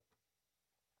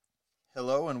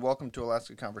Hello and welcome to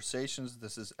Alaska Conversations.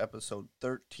 This is episode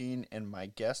 13 and my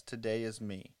guest today is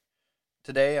me.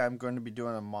 Today I'm going to be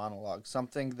doing a monologue,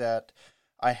 something that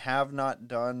I have not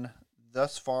done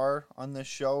thus far on this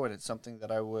show, and it's something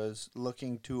that I was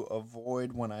looking to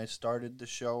avoid when I started the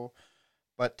show.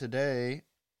 But today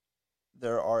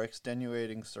there are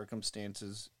extenuating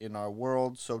circumstances in our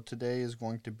world, so today is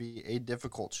going to be a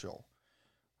difficult show.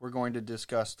 We're going to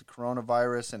discuss the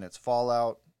coronavirus and its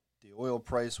fallout, the oil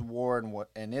price war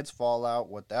and its fallout,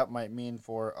 what that might mean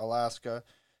for Alaska,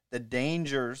 the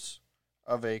dangers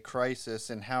of a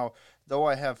crisis, and how, though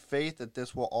I have faith that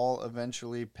this will all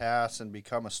eventually pass and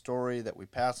become a story that we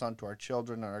pass on to our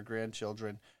children and our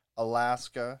grandchildren,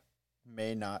 Alaska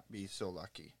may not be so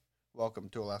lucky. Welcome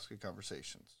to Alaska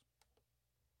Conversations.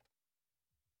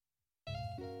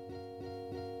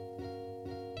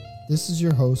 This is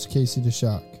your host, Casey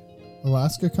DeShock.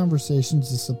 Alaska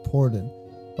Conversations is supported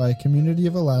by a community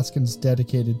of Alaskans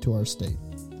dedicated to our state.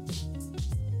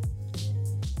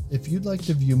 If you'd like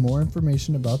to view more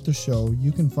information about the show,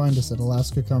 you can find us at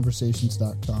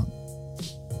alaskaconversations.com.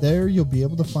 There you'll be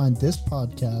able to find this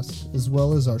podcast as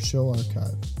well as our show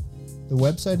archive. The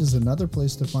website is another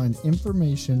place to find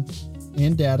information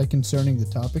and data concerning the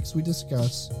topics we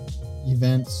discuss,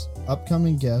 events,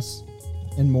 upcoming guests,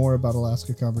 and more about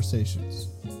Alaska Conversations.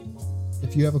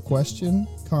 If you have a question,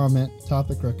 comment,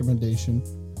 topic recommendation,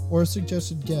 or a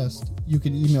suggested guest, you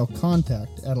can email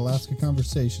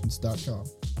contact@alaskaconversations.com.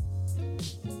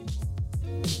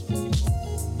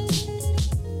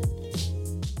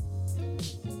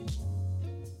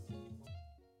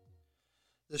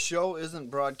 The show isn't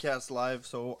broadcast live,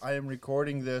 so I am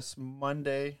recording this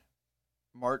Monday,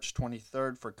 March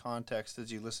 23rd for context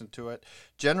as you listen to it.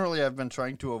 Generally, I've been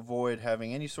trying to avoid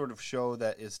having any sort of show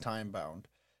that is time-bound.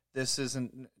 This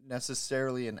isn't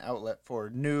necessarily an outlet for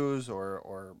news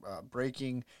or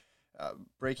breaking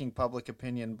public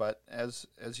opinion, but as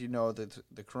you know,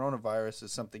 the coronavirus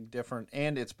is something different,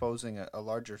 and it's posing a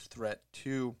larger threat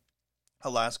to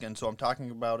Alaska, and so I'm talking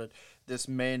about it. This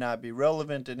may not be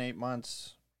relevant in 8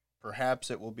 months. Perhaps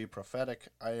it will be prophetic.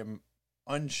 I am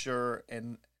unsure,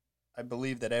 and I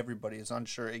believe that everybody is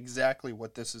unsure exactly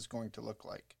what this is going to look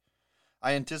like.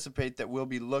 I anticipate that we'll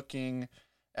be looking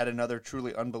at another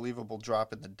truly unbelievable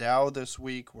drop in the Dow this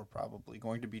week. We're probably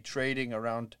going to be trading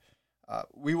around,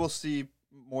 we will see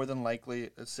more than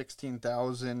likely a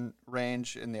 16,000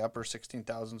 range. In the upper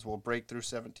 16,000s, we'll break through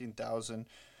 17,000.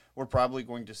 We're probably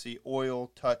going to see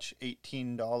oil touch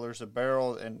 $18 a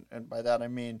barrel, and by that I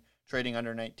mean trading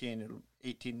under 19,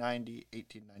 18.90,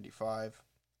 18.95.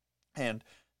 And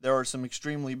there are some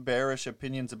extremely bearish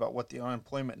opinions about what the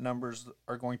unemployment numbers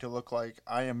are going to look like.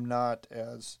 I am not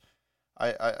as...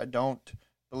 I don't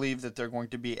believe that they're going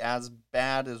to be as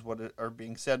bad as what are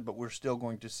being said, but we're still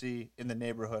going to see in the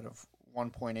neighborhood of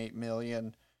 1.8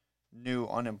 million new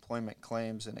unemployment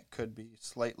claims, and it could be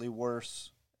slightly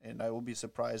worse, and I will be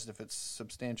surprised if it's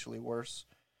substantially worse.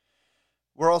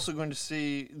 We're also going to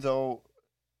see, though,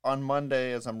 on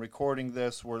Monday, as I'm recording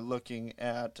this, we're looking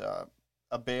at a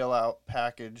bailout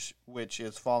package which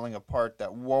is falling apart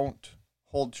that won't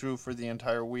hold true for the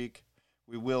entire week.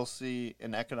 We will see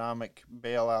an economic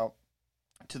bailout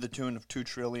to the tune of $2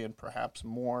 trillion, perhaps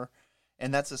more,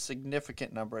 and that's a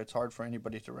significant number. It's hard for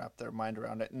anybody to wrap their mind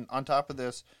around it. And on top of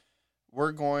this,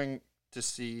 we're going to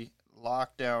see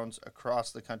lockdowns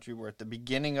across the country. We're at the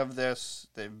beginning of this.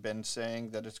 They've been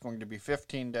saying that it's going to be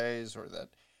 15 days, or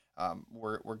that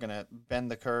we're going to bend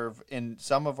the curve. In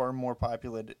some of our more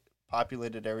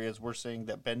populated areas, we're saying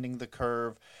that bending the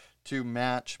curve to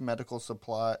match medical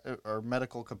supply or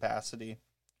medical capacity,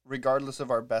 regardless of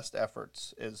our best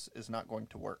efforts, is not going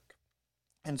to work.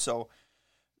 And so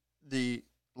the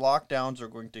lockdowns are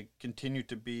going to continue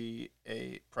to be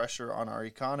a pressure on our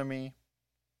economy,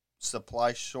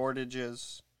 supply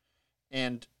shortages,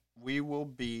 and we will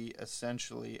be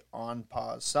essentially on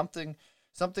pause. Something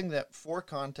that, for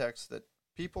context, that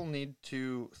people need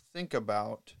to think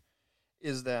about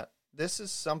is that this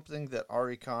is something that our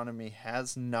economy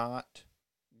has not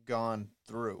gone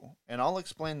through. And I'll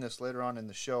explain this later on in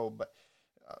the show, but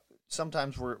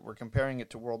sometimes we're comparing it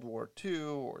to World War II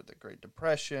or the Great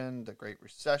Depression, the Great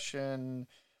Recession,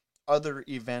 other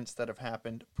events that have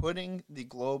happened. Putting the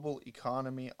global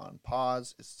economy on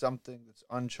pause is something that's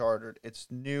uncharted.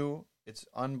 It's new. It's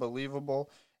unbelievable.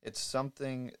 It's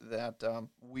something that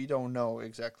we don't know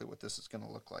exactly what this is going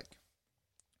to look like.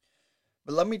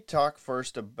 But let me talk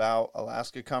first about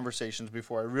Alaska Conversations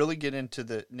before I really get into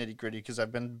the nitty-gritty, because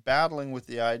I've been battling with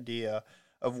the idea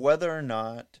of whether or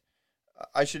not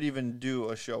I should even do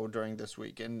a show during this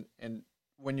week. And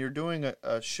when you're doing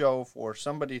a show for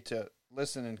somebody to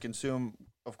listen and consume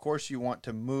of course you want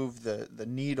to move the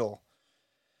needle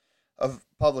of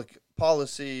public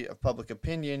policy, of public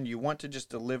opinion. You want to just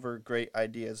deliver great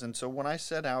ideas. And so when I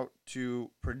set out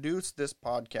to produce this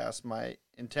podcast, my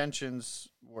intentions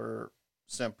were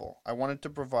simple. I wanted to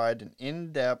provide an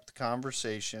in-depth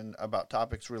conversation about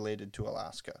topics related to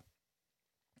Alaska.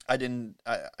 I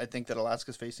think that Alaska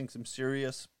is facing some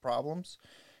serious problems,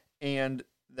 and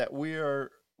that we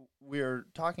are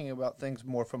talking about things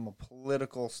more from a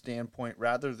political standpoint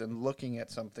rather than looking at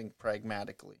something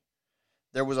pragmatically.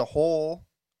 There was a hole,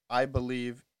 I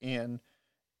believe, in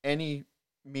any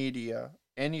media,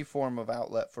 any form of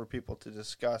outlet for people to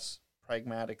discuss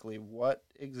pragmatically what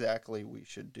exactly we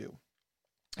should do.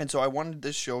 And so I wanted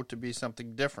this show to be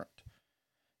something different.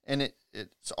 And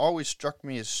it's always struck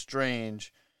me as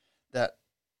strange that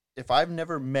if I've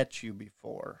never met you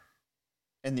before,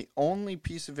 and the only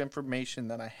piece of information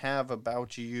that I have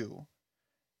about you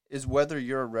is whether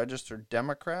you're a registered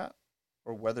Democrat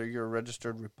or whether you're a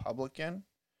registered Republican,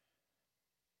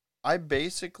 I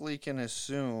basically can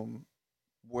assume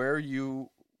what you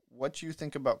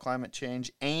think about climate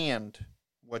change and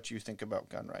what you think about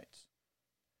gun rights.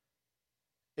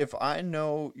 If I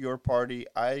know your party,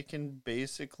 I can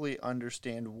basically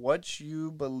understand what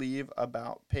you believe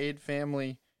about paid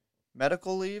family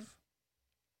medical leave,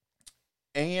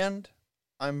 and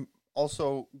I'm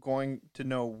also going to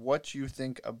know what you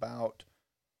think about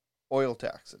oil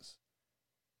taxes.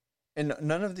 And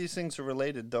none of these things are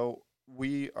related, though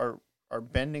we are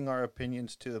bending our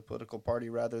opinions to the political party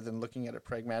rather than looking at it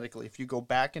pragmatically. If you go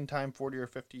back in time 40 or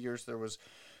 50 years, there was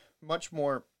much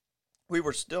more. We've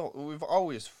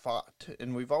always fought,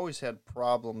 and we've always had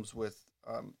problems with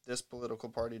this political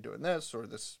party doing this or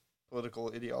this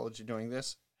political ideology doing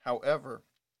this. However,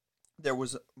 there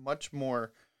was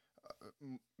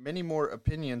many more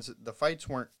opinions. The fights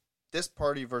weren't this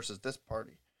party versus this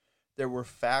party. There were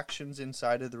factions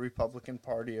inside of the Republican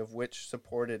Party of which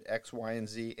supported X, Y, and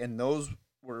Z, and those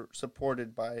were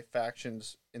supported by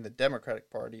factions in the Democratic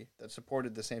Party that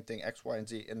supported the same thing, X, Y, and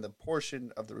Z, and the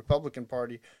portion of the Republican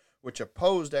Party which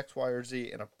opposed X, Y, or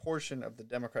Z, and a portion of the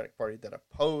Democratic Party that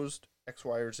opposed X,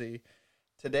 Y, or Z.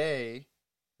 Today,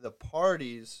 the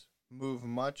parties move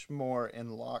much more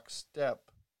in lockstep,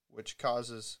 which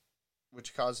causes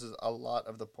a lot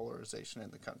of the polarization in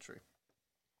the country.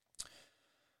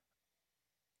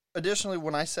 Additionally,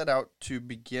 when I set out to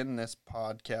begin this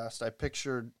podcast, I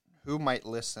pictured who might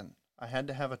listen. I had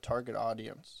to have a target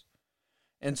audience.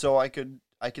 And so I could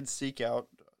seek out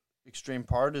extreme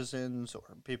partisans or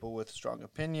people with strong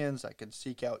opinions. I could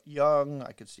seek out young,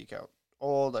 I could seek out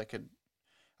old, I could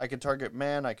target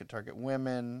men, I could target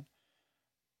women.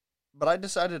 But I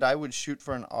decided I would shoot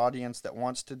for an audience that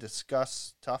wants to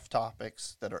discuss tough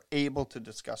topics, that are able to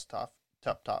discuss tough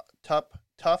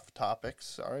topics,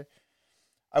 sorry.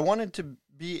 I wanted to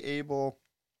be able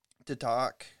to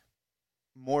talk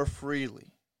more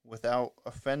freely without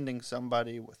offending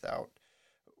somebody,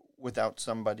 without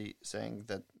somebody saying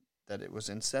that it was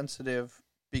insensitive,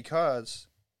 because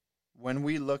when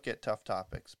we look at tough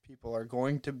topics, people are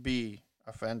going to be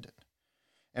offended.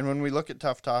 And when we look at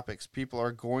tough topics, people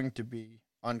are going to be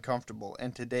uncomfortable.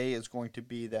 And today is going to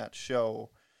be that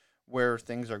show where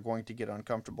things are going to get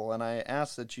uncomfortable. And I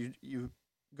ask that you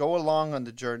go along on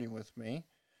the journey with me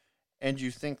and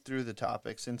you think through the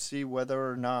topics and see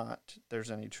whether or not there's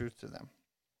any truth to them.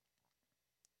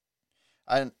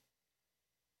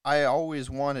 I always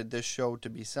wanted this show to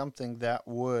be something that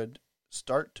would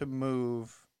start to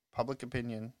move public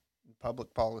opinion,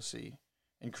 public policy,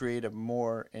 and create a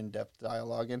more in-depth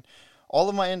dialogue. And all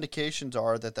of my indications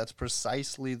are that that's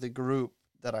precisely the group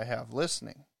that I have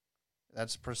listening.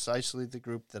 That's precisely the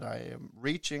group that I am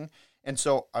reaching. And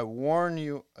so I warn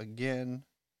you again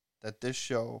that this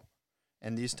show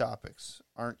and these topics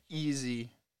aren't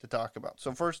easy to talk about.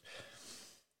 So first,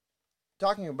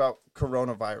 talking about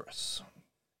coronavirus.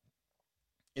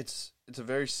 It's a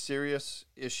very serious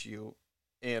issue,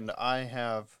 and I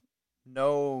have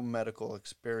no medical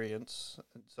experience,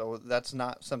 so that's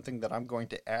not something that I'm going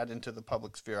to add into the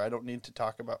public sphere. I don't need to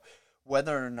talk about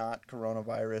whether or not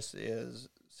coronavirus is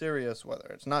serious, whether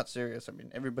it's not serious. I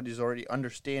mean, everybody's already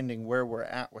understanding where we're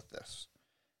at with this.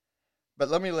 But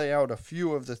let me lay out a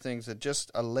few of the things that just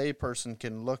a layperson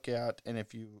can look at, and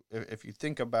if you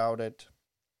think about it,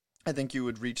 I think you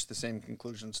would reach the same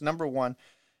conclusions. Number one,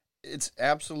 it's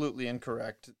absolutely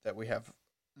incorrect that we have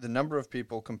the number of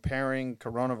people comparing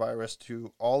coronavirus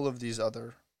to all of these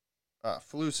other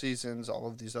flu seasons, all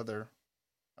of these other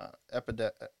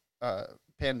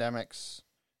pandemics,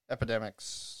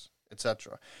 epidemics,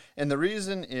 etc. And the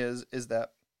reason is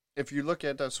that if you look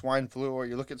at swine flu or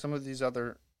you look at some of these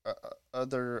other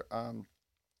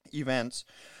events,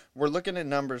 we're looking at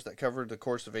numbers that covered the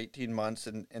course of 18 months,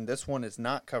 and this one is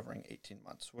not covering 18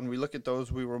 months. When we look at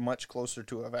those, we were much closer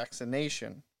to a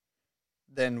vaccination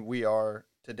than we are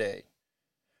today.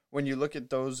 When you look at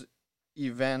those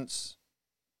events,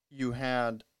 you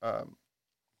had a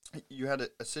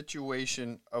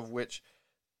situation of which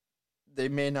they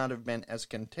may not have been as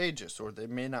contagious, or they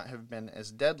may not have been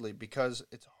as deadly, because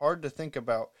it's hard to think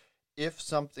about if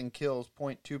something kills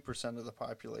 0.2% of the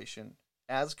population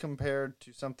as compared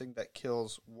to something that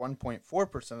kills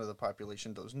 1.4% of the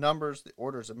population. Those numbers, the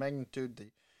orders of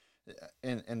magnitude,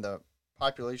 and the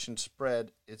population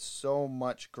spread is so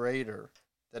much greater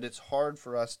that it's hard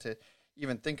for us to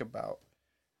even think about.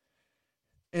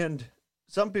 And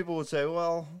some people would say,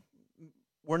 well,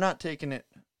 we're not taking it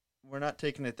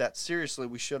that seriously.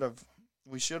 We should have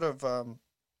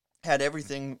had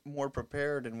everything more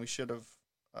prepared, and we should have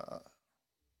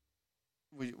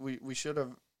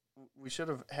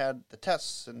had the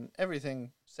tests and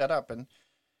everything set up, and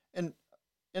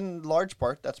in large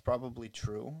part that's probably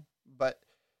true. But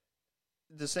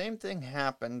the same thing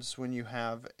happens when you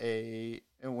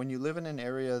live in an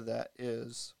area that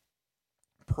is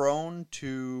prone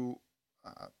to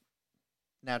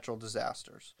natural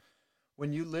disasters.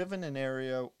 When you live in an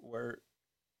area where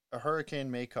a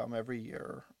hurricane may come every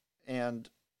year, and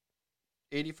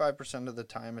 85% of the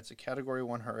time it's a Category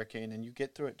 1 hurricane, and you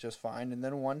get through it just fine, and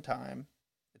then one time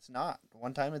it's not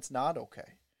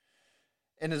okay.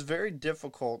 And it's very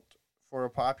difficult for a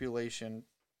population.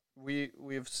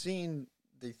 We've seen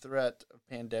the threat of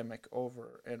pandemic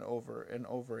over and over and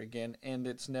over again, and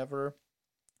it's never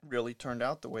really turned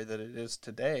out the way that it is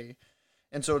today.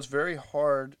 And so it's very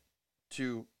hard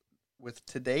to, with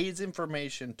today's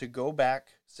information, to go back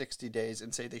 60 days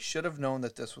and say they should have known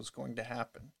that this was going to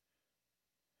happen.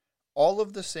 All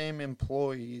of the same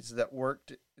employees that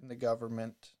worked in the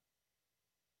government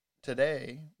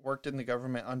today worked in the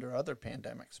government under other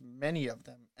pandemics, many of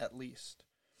them at least.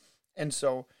 And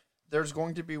so there's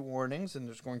going to be warnings and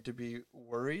there's going to be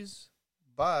worries,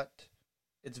 but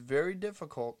it's very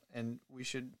difficult, and we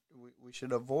should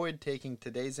avoid taking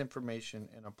today's information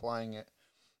and applying it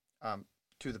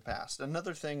to the past.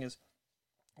 Another thing is,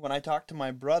 when I talked to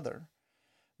my brother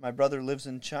lives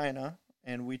in China,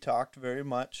 and we talked very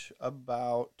much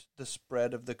about the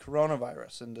spread of the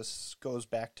coronavirus, and this goes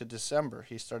back to December.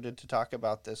 He started to talk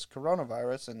about this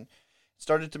coronavirus, and it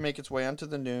started to make its way onto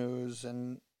the news,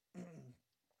 and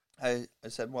I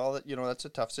said, well, that's a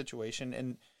tough situation,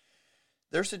 and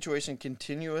their situation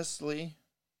continuously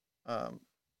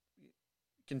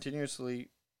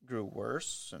grew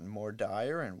worse and more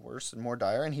dire and worse and more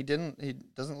dire. And he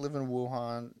doesn't live in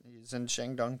Wuhan. He's in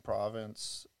Shandong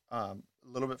province, a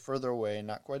little bit further away,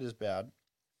 not quite as bad.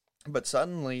 But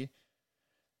suddenly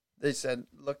they said,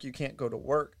 look, you can't go to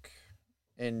work,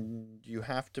 and you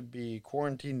have to be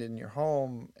quarantined in your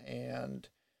home. And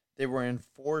they were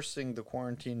enforcing the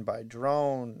quarantine by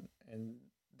drone, and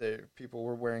the people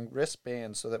were wearing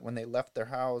wristbands so that when they left their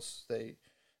house, they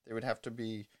would have to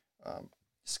be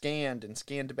scanned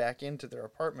back into their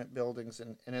apartment buildings.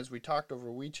 And as we talked over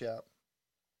WeChat,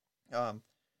 I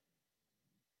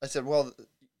said, well,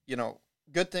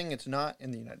 good thing it's not in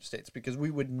the United States, because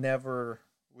we would never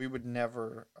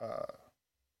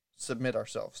submit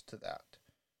ourselves to that.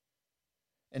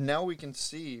 And now we can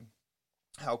see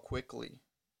how quickly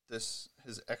this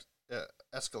has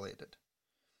escalated.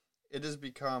 It has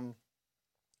become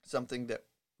something that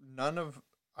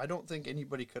I don't think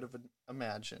anybody could have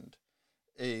imagined,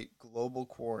 a global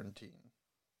quarantine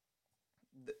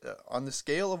on the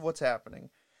scale of what's happening.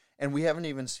 And we haven't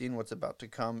even seen what's about to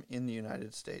come in the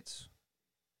United States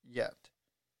yet.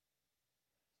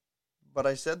 But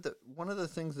I said that one of the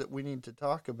things that we need to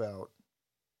talk about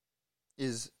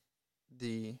is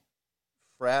the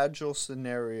fragile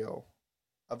scenario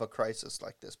of a crisis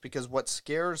like this. Because what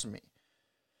scares me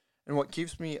and what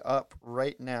keeps me up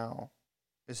right now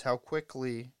is how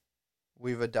quickly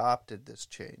we've adopted this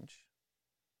change.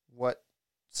 What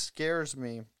scares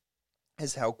me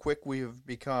is how quick we have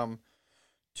become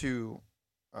to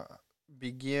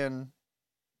begin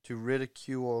to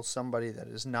ridicule somebody that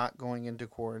is not going into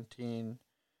quarantine,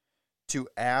 to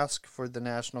ask for the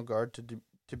National Guard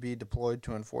to be deployed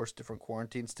to enforce different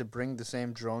quarantines, to bring the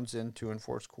same drones in to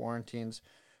enforce quarantines,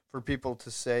 for people to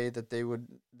say that they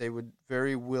would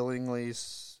very willingly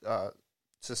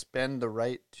suspend the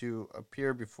right to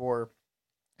appear before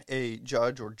a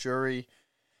judge or jury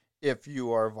if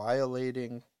you are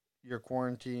violating your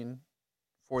quarantine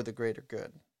for the greater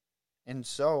good. And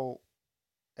so,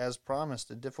 as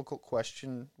promised, a difficult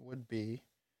question would be,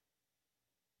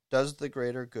 does the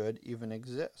greater good even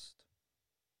exist?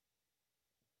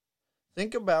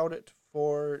 Think about it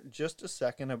for just a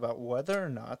second about whether or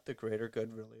not the greater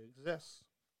good really exists.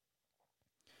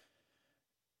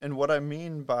 And what I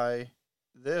mean by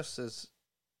this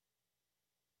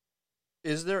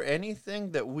is there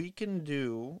anything that we can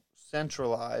do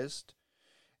centralized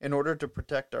in order to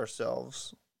protect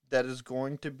ourselves that is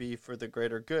going to be for the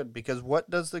greater good? Because what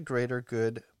does the greater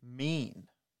good mean?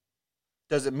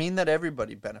 Does it mean that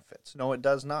everybody benefits? No, it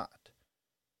does not.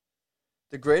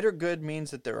 The greater good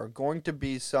means that there are going to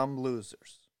be some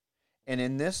losers. And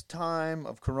in this time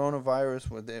of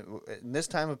coronavirus, in this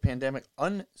time of pandemic,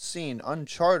 unseen,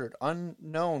 uncharted,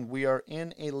 unknown, we are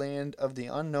in a land of the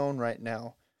unknown right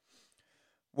now.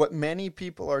 What many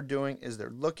people are doing is they're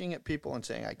looking at people and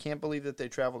saying, I can't believe that they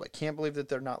traveled. I can't believe that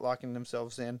they're not locking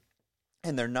themselves in.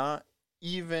 And they're not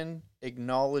even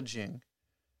acknowledging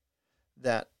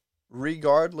that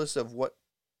regardless of what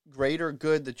greater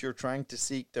good that you're trying to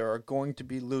seek, there are going to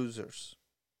be losers.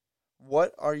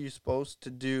 What are you supposed to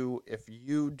do if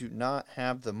you do not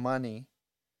have the money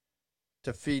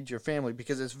to feed your family?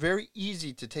 Because it's very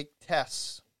easy to take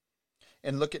tests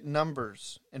and look at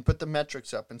numbers and put the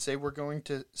metrics up and say we're going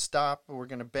to stop, we're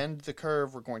going to bend the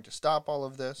curve, we're going to stop all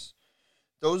of this.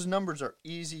 Those numbers are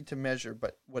easy to measure,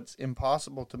 but what's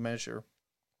impossible to measure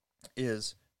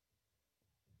is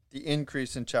the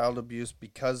increase in child abuse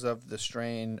because of the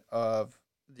strain of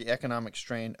the economic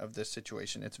strain of this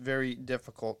situation. It's very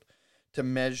difficult to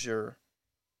measure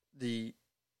the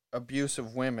abuse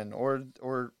of women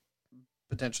or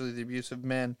potentially the abuse of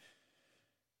men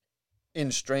in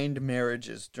strained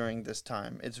marriages during this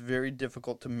time. It's very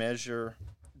difficult to measure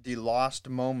the lost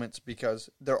moments because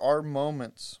there are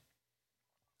moments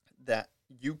that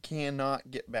you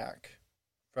cannot get back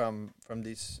from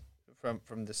this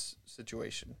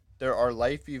situation. There are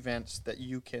life events that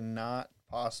you cannot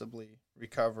possibly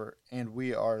recover, and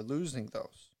we are losing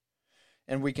those.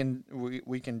 And we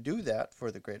can do that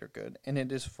for the greater good, and it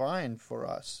is fine for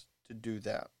us to do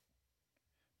that.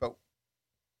 But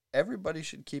everybody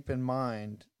should keep in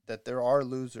mind that there are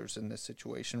losers in this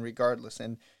situation regardless,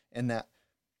 and that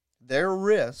their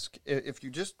risk, if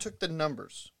you just took the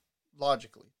numbers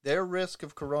logically, their risk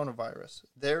of coronavirus,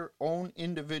 their own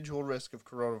individual risk of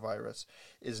coronavirus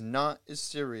is not as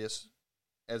serious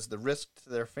as the risk to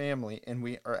their family, and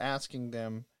we are asking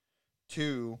them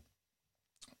to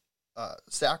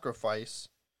sacrifice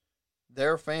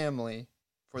their family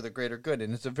for the greater good,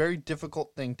 and it's a very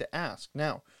difficult thing to ask.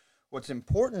 Now, what's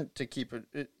important to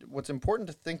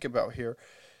think about here,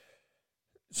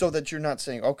 so that you're not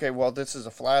saying, okay, well, this is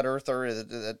a flat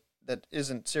earther that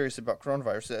isn't serious about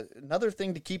coronavirus. Another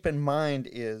thing to keep in mind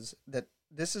is that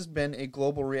this has been a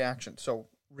global reaction. So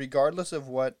regardless of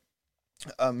what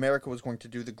America was going to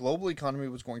do, the global economy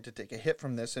was going to take a hit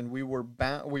from this, and we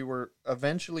were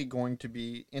eventually going to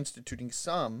be instituting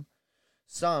some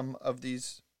of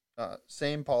these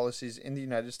same policies in the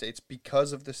United States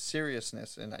because of the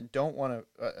seriousness. And I don't want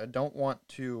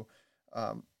to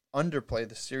underplay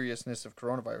the seriousness of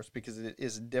coronavirus because it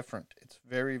is different. It's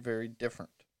very, very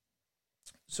different.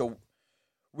 So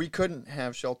we couldn't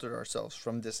have sheltered ourselves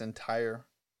from this entire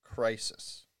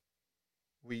crisis.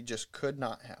 We just could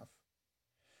not have.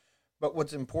 But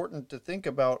what's important to think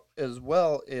about as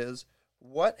well is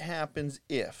what happens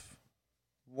if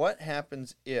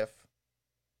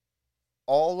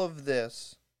all of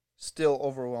this still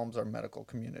overwhelms our medical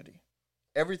community.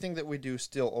 Everything that we do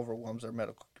still overwhelms our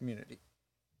medical community.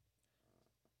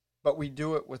 But we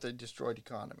do it with a destroyed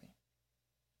economy.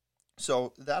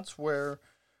 So that's where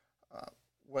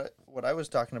what I was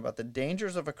talking about, the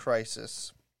dangers of a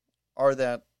crisis are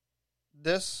that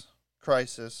this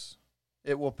crisis,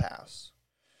 it will pass.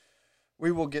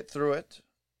 We will get through it.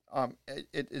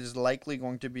 It is likely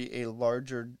going to be a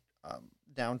larger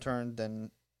downturn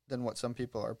than what some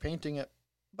people are painting it.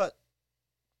 But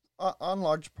on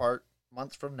large part,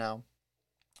 months from now,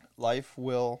 life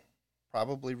will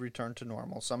probably return to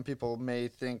normal. Some people may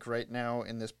think right now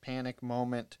in this panic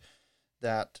moment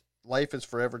that life is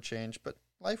forever changed, but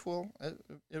life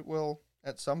will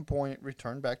at some point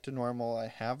return back to normal. I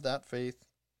have that faith.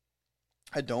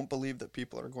 I don't believe that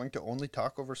people are going to only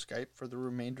talk over Skype for the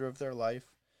remainder of their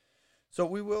life. So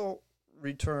we will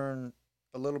return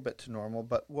a little bit to normal,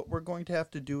 but what we're going to have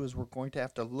to do is we're going to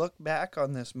have to look back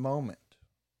on this moment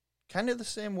kind of the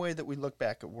same way that we look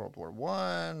back at World War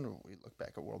I, we look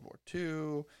back at World War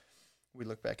II, we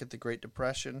look back at the Great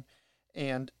Depression,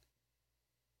 and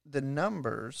the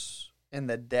numbers and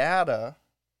the data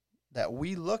that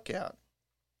we look at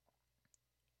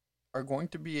are going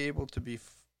to be able to be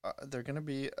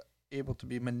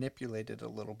manipulated a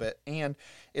little bit, and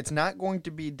it's not going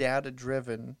to be data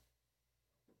driven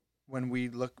when we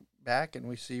look back and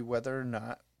we see whether or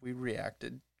not we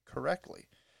reacted correctly.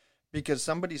 Because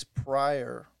some of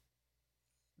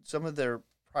their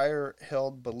prior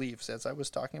held beliefs, as I was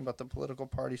talking about the political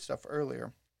party stuff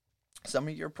earlier, some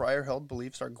of your prior held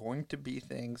beliefs are going to be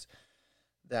things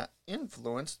that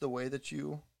influence the way that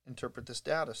you interpret this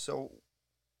data. So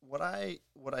what I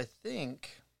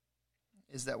think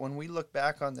is that when we look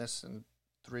back on this in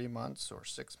 3 months or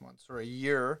 6 months or a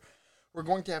year, we're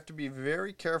going to have to be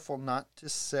very careful not to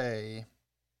say,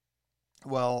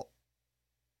 well,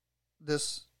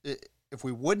 if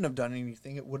we wouldn't have done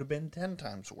anything, it would have been 10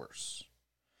 times worse.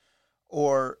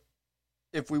 Or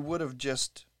if we would have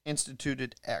just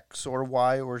instituted X or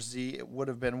Y or Z, it would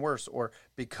have been worse. Or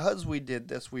because we did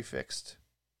this, we fixed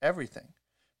everything.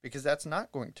 Because that's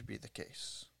not going to be the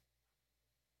case.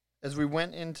 As we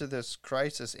went into this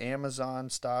crisis, Amazon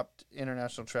stopped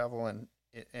international travel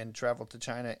and travel to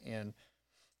China in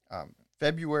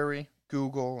February.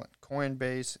 Google,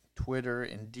 Coinbase, Twitter,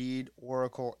 Indeed,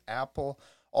 Oracle, Apple,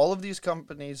 all of these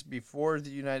companies before the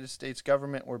United States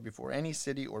government or before any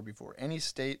city or before any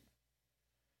state,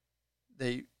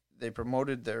 they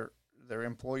promoted their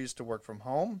employees to work from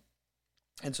home,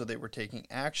 and so they were taking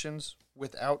actions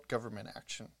without government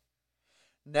action.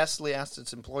 Nestle asked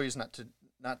its employees not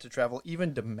to travel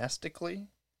even domestically,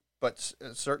 but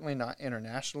certainly not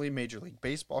internationally. Major League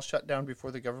Baseball shut down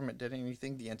before the government did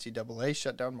anything. The NCAA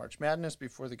shut down March Madness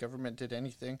before the government did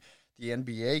anything. The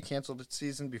NBA canceled its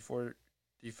season before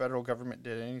the federal government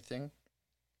did anything.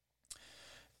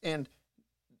 And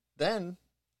then,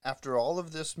 after all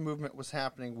of this movement was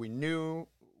happening, we knew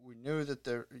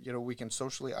that we can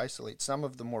socially isolate some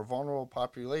of the more vulnerable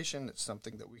population. It's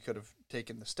something that we could have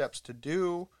taken the steps to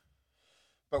do,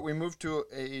 but we moved to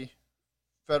a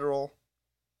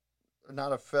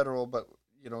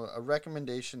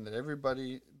recommendation that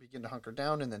everybody begin to hunker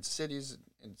down, and then cities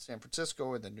in San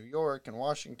Francisco and then New York and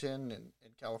Washington and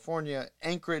California,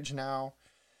 Anchorage now,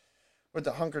 with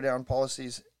the hunker down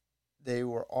policies, they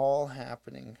were all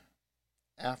happening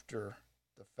after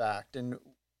the fact. And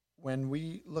when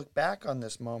we look back on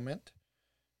this moment,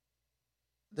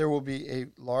 there will be a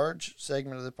large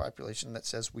segment of the population that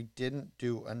says we didn't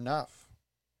do enough.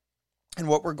 And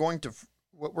what we're going to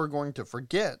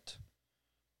forget,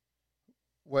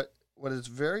 what is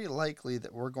very likely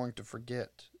that we're going to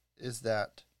forget, is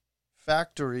that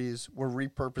factories were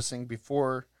repurposing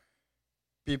before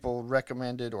people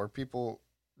recommended or people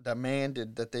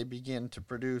demanded that they begin to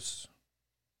produce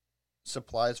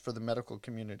supplies for the medical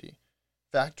community.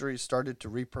 Factories started to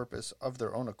repurpose of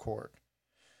their own accord.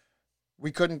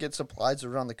 We couldn't get supplies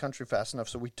around the country fast enough,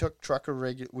 so we took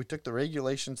the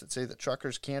regulations that say that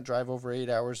truckers can't drive over 8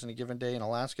 hours in a given day. In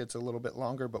Alaska, it's a little bit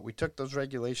longer, but we took those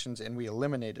regulations and we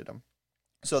eliminated them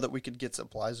so that we could get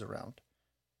supplies around.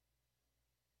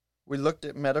 We looked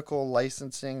at medical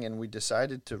licensing and we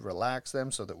decided to relax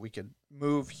them so that we could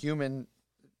move human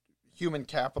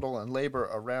capital and labor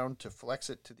around to flex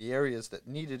it to the areas that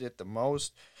needed it the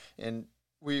most. And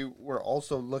we were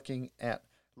also looking at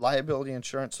liability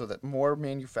insurance so that more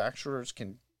manufacturers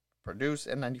can produce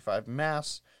N95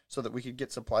 masks so that we could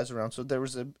get supplies around. So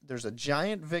there's a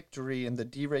giant victory in the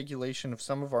deregulation of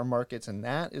some of our markets, and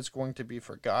that is going to be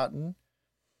forgotten,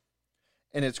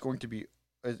 and it's going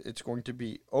to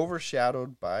be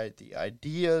overshadowed by the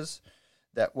ideas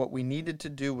that what we needed to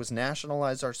do was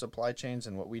nationalize our supply chains,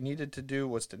 and what we needed to do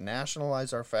was to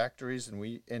nationalize our factories,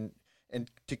 and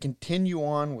to continue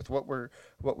on with what we're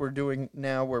doing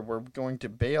now, where we're going to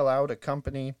bail out a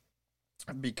company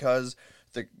because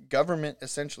the government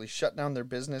essentially shut down their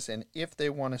business, and if they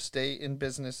want to stay in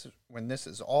business when this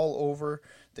is all over,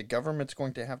 the government's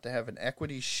going to have an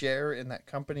equity share in that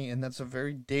company, and that's a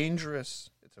very dangerous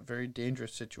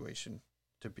situation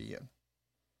to be in.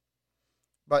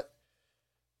 But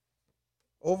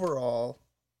overall,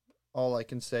 all I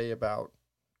can say about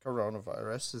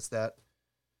coronavirus is that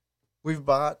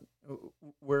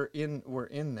we're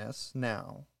in this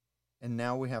now, and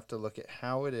now we have to look at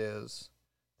how it is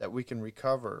that we can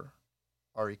recover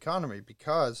our economy,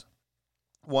 because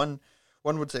one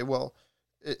would say, well,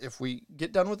 if we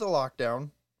get done with the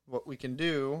lockdown, what we can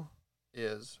do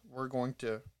is we're going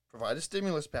to provide a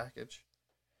stimulus package,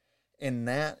 and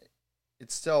that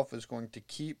itself is going to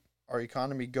keep our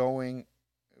economy going.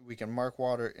 We can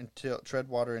tread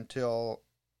water until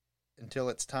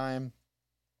it's time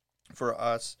for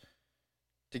us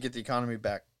to get the economy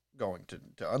back going,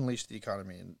 to unleash the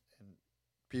economy. And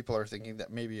people are thinking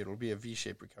that maybe it'll be a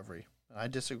V-shaped recovery. And I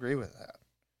disagree with that.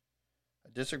 I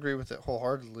disagree with it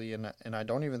wholeheartedly, and I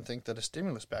don't even think that a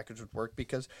stimulus package would work,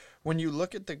 because when you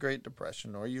look at the Great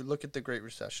Depression or you look at the Great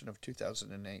Recession of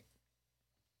 2008,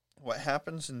 what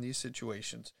happens in these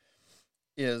situations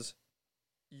is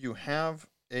you have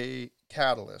a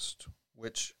catalyst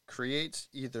which creates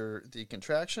either the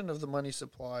contraction of the money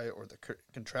supply or the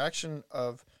contraction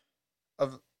of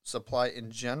supply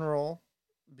in general,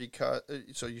 because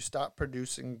so you stop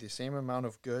producing the same amount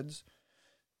of goods.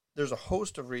 There's a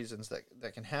host of reasons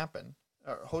that can happen,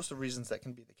 or a host of reasons that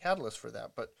can be the catalyst for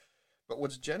that. But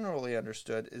what's generally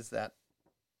understood is that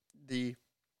the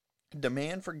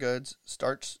demand for goods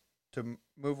starts to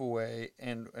move away,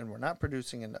 and we're not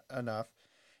producing enough.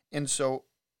 And so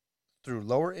through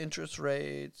lower interest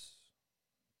rates,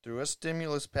 through a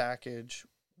stimulus package,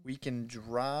 we can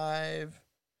drive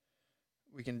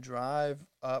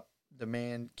up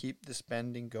demand, keep the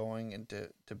spending going, and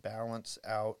to balance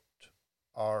out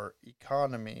our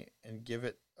economy and give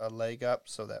it a leg up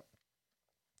so that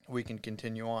we can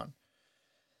continue on.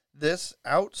 This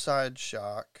outside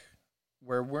shock,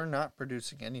 where we're not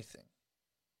producing anything,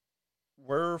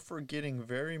 we're forgetting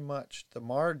very much the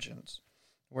margins,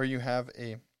 where you have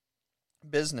a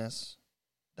business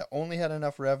that only had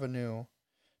enough revenue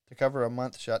to cover a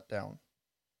month shutdown,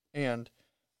 and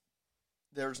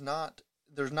there's not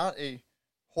a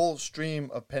whole stream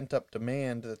of pent up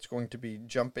demand that's going to be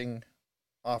jumping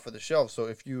off of the shelf. So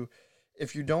if you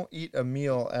don't eat a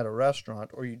meal at a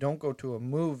restaurant, or you don't go to a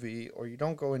movie, or you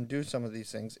don't go and do some of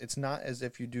these things, it's not as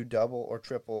if you do double or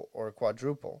triple or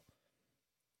quadruple.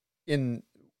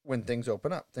 When things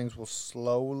open up, things will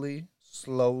slowly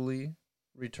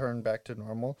return back to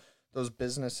normal. Those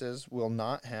businesses will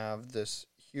not have this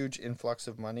huge influx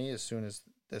of money as soon as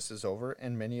this is over,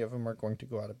 and many of them are going to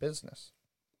go out of business.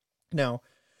 Now,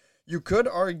 you could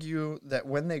argue that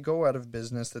when they go out of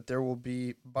business, that there will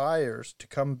be buyers to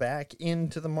come back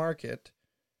into the market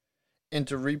and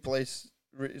to replace.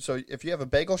 So if you have a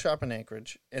bagel shop in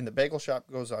Anchorage and the bagel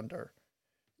shop goes under,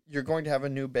 you're going to have a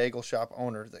new bagel shop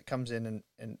owner that comes in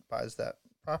and buys that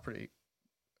property,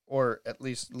 or at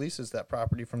least leases that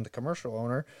property from the commercial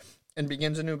owner and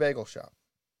begins a new bagel shop.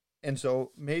 And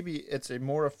so maybe it's a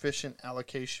more efficient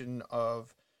allocation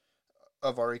of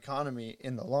our economy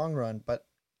in the long run, but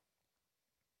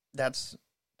that's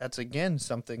again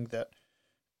something that,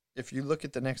 if you look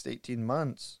at the next 18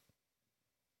 months,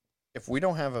 if we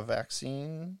don't have a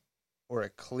vaccine or a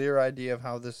clear idea of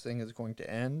how this thing is going to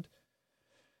end,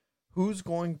 who's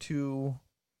going to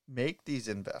make these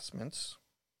investments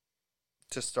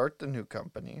to start the new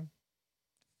company,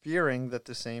 fearing that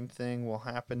the same thing will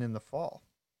happen in the fall?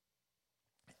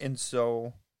 And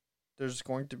so there's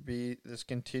going to be this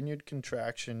continued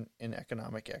contraction in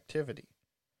economic activity,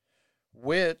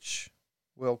 which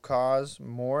will cause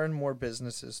more and more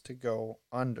businesses to go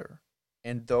under,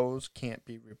 and those can't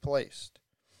be replaced.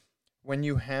 When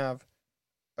you have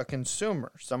a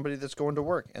consumer, somebody that's going to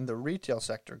work, and the retail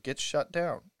sector gets shut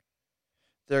down,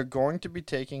 they're going to be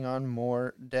taking on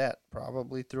more debt,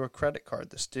 probably through a credit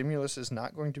card. The stimulus is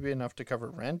not going to be enough to cover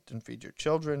rent and feed your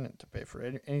children and to pay for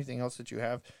anything else that you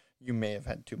have. You may have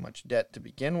had too much debt to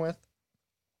begin with.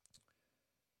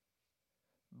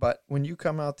 But when you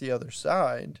come out the other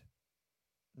side,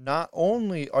 not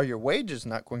only are your wages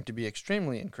not going to be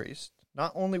extremely increased,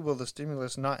 not only will the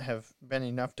stimulus not have been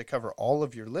enough to cover all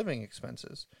of your living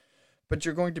expenses, but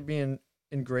you're going to be in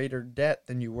greater debt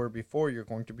than you were before. You're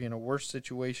going to be in a worse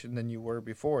situation than you were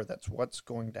before. That's what's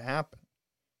going to happen.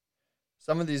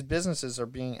 Some of these businesses are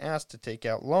being asked to take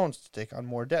out loans to take on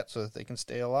more debt so that they can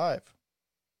stay alive.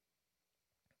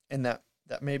 And that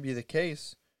may be the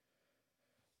case.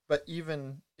 But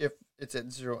even if it's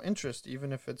at zero interest,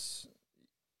 even if it's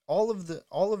all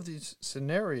of these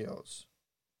scenarios,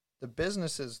 the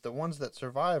businesses, the ones that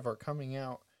survive, are coming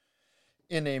out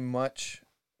in a much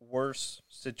worse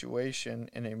situation,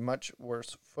 in a much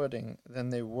worse footing than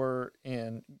they were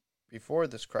in before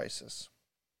this crisis.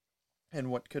 And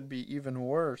what could be even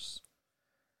worse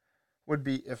would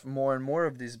be if more and more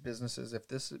of these businesses, if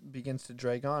this begins to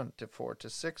drag on to 4 to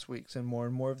 6 weeks, and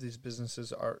more of these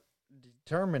businesses are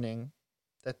determining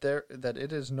that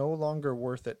it is no longer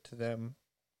worth it to them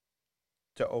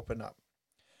to open up.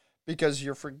 Because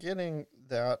you're forgetting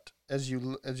that as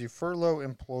you furlough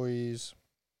employees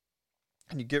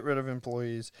and you get rid of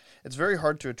employees, it's very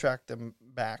hard to attract them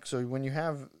back. So when you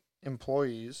have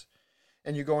employees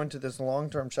and you go into this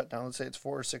long-term shutdown, let's say it's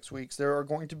 4 or 6 weeks, there's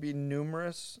going to be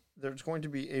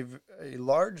a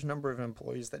large number of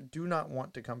employees that do not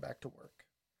want to come back to work.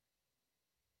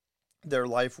 Their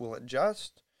life will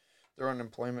adjust. Their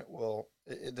unemployment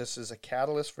this is a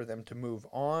catalyst for them to move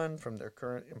on from their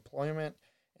current employment,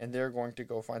 and they're going to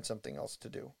go find something else to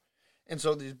do. And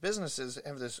so these businesses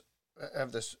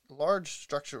have this large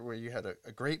structure where you had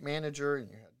a great manager and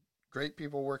you had great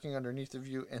people working underneath of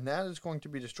you, and that is going to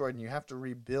be destroyed, and you have to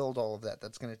rebuild all of that.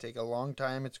 That's going to take a long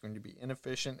time. It's going to be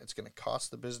inefficient. It's going to cost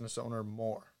the business owner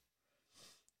more.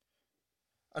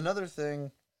 Another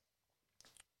thing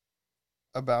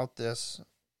about this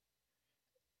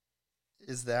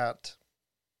is that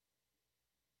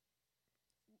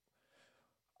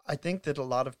I think that a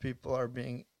lot of people are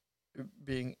being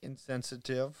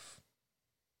insensitive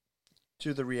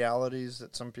to the realities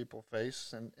that some people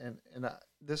face, and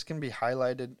this can be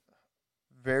highlighted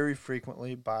very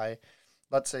frequently by,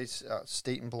 let's say,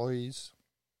 state employees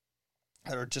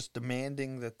that are just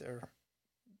demanding that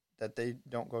they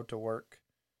don't go to work.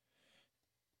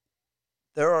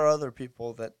 There are other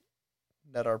people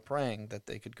that are praying that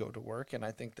they could go to work, and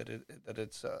I think that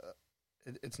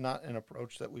it's not an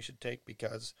approach that we should take,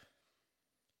 because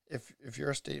if you're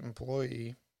a state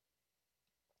employee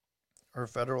or a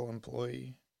federal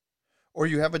employee, or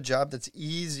you have a job that's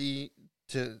easy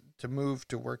to move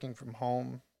to working from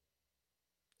home,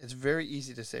 it's very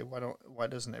easy to say, why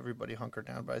doesn't everybody hunker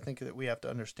down? But I think that we have to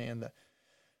understand that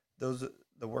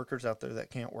the workers out there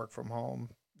that can't work from home,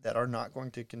 that are not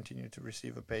going to continue to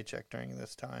receive a paycheck during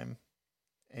this time,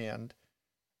 and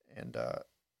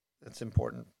it's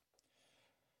important.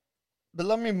 But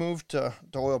let me move to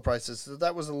oil prices. So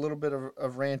that was a little bit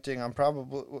of ranting. I'm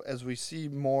probably, as we see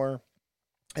more,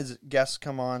 as guests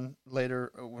come on later,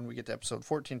 when we get to episode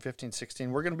 14, 15,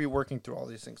 16, we're going to be working through all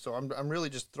these things. So I'm really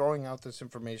just throwing out this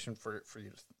information for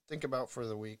you to think about for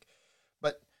the week.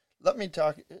 But let me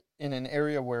talk in an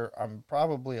area where I'm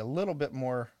probably a little bit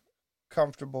more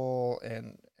comfortable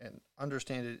and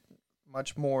understand it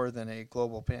much more than a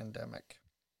global pandemic.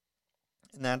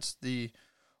 And that's the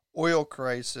oil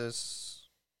crisis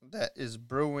that is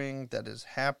brewing, that is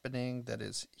happening, that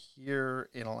is here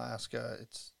in Alaska.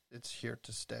 It's here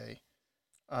to stay.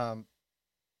 Right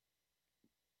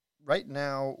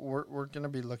now, we're going to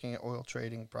be looking at oil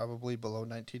trading probably below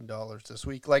 $19 this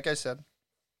week. Like I said,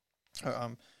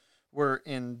 we're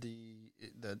in the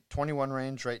 21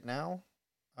 range right now,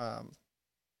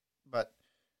 but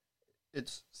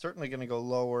it's certainly going to go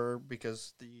lower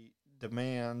because the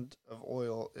demand of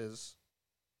oil is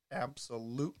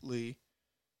absolutely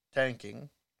tanking,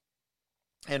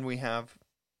 and we have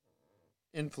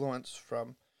influence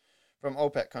from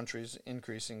OPEC countries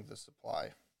increasing the supply.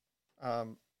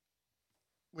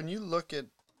 When you look at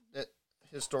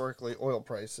historically oil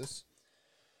prices,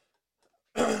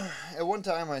 at one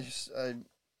time I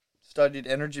studied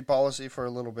energy policy for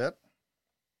a little bit.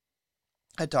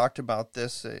 I talked about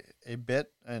this a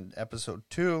bit in episode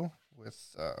 2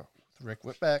 with Rick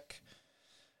Whitbeck,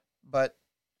 but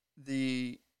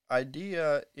the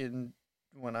idea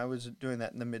when I was doing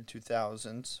that in the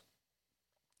mid-2000s,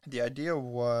 the idea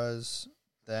was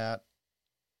that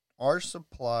our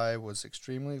supply was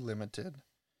extremely limited,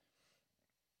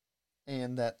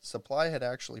 and that supply had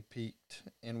actually peaked,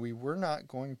 and we were not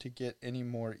going to get any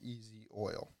more easy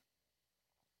oil.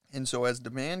 And so as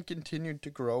demand continued to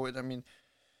grow, it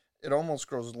almost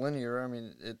grows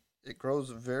linear. It grows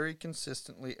very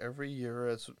consistently every year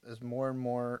as more and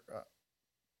more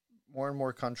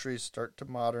countries start to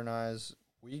modernize.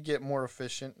 We get more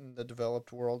efficient in the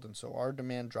developed world, and so our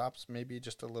demand drops maybe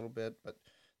just a little bit, but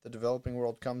the developing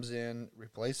world comes in,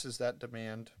 replaces that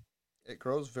demand. It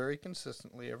grows very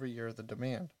consistently every year, the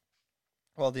demand.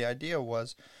 Well, the idea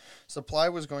was supply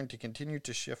was going to continue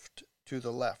to shift to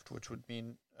the left, which would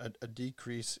mean a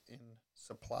decrease in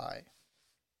supply.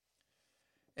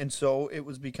 And so it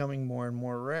was becoming more and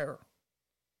more rare.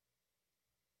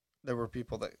 There were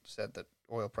people that said that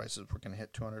oil prices were going to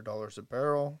hit $200 a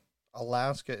barrel.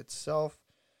 Alaska itself,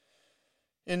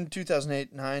 in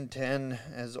 2008, 9, 10,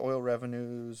 as oil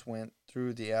revenues went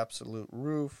through the absolute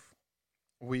roof,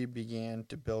 we began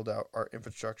to build out our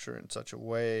infrastructure in such a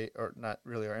way, or not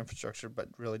really our infrastructure, but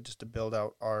really just to build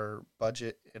out our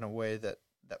budget in a way that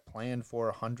planned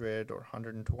for $100 or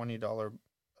 $120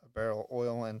 a barrel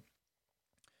oil.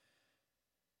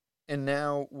 And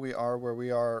now we are where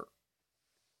we are.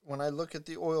 When I look at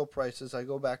the oil prices, I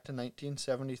go back to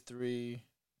 1973,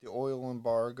 the oil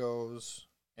embargoes,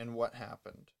 and what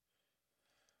happened.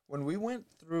 When we went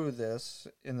through this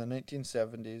in the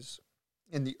 1970s,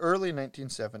 in the early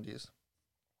 1970s,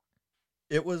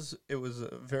 it was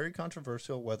very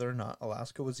controversial whether or not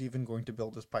Alaska was even going to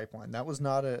build this pipeline. That was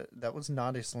not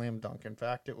a slam dunk. In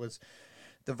fact, it was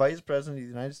the Vice President of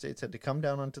the United States had to come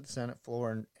down onto the Senate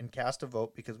floor and cast a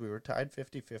vote, because we were tied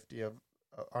 50-50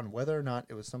 on whether or not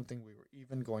it was something we were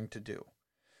even going to do.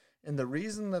 And the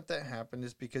reason that happened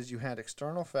is because you had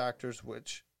external factors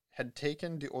which had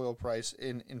taken the oil price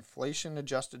in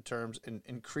inflation-adjusted terms and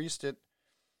increased it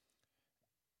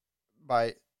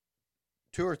by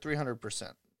 2 or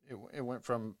 300%. It went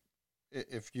from,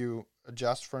 if you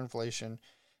adjust for inflation,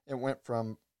 it went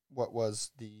from what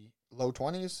was the low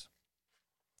 20s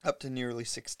up to nearly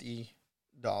 $60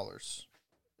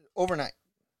 overnight,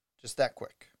 just that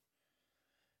quick.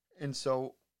 And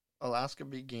so Alaska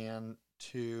began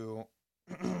to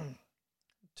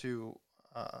to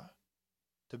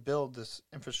build this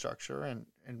infrastructure and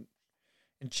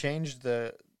change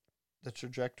the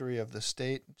trajectory of the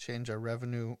state, change our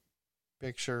revenue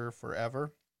picture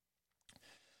forever.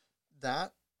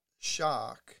 That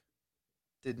shock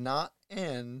did not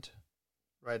end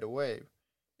right away.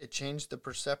 It changed the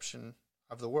perception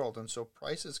of the world, and so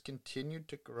prices continued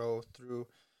to grow through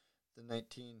the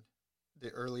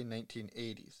early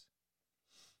 1980s.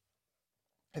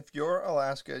 If you're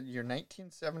Alaska, you're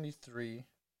 1973,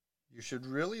 you should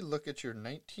really look at your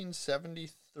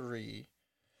 1973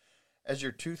 as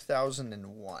your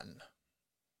 2001.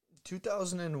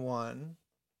 2001,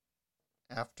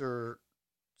 after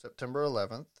September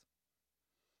 11th,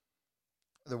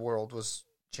 the world was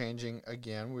changing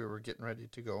again. We were getting ready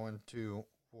to go into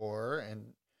war,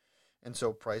 and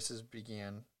so prices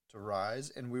began to rise.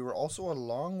 And we were also a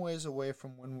long ways away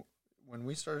from when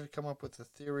we started to come up with the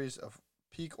theories of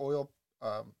peak oil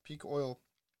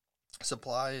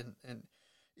supply and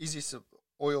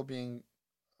oil being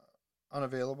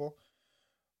unavailable.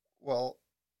 Well,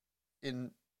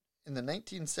 in the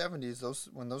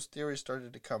 1970s, when those theories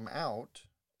started to come out,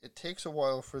 it takes a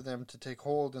while for them to take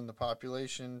hold in the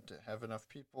population, to have enough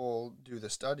people do the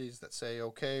studies that say,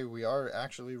 okay, we are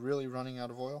actually really running out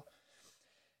of oil.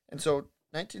 And so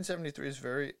 1973 is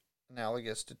very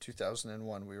analogous to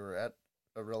 2001. We were at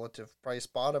a relative price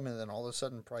bottom, and then all of a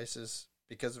sudden prices,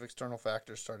 because of external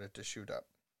factors, started to shoot up.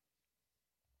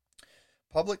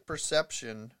 Public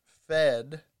perception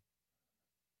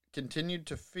continued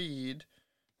to feed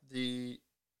the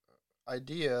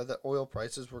idea that oil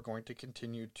prices were going to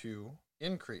continue to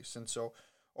increase. And so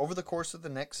over the course of the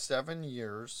next 7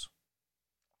 years,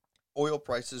 oil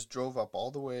prices drove up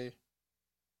all the way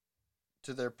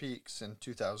to their peaks in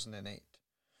 2008.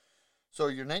 So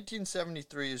your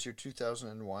 1973 is your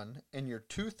 2001, and your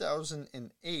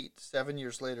 2008, 7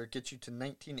 years later, gets you to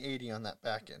 1980 on that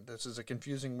back end. This is a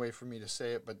confusing way for me to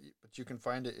say it, but you can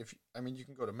find it you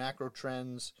can go to macro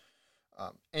trends,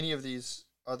 any of these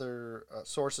other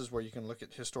sources where you can look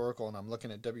at historical, and I'm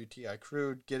looking at WTI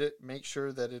crude. Get it, make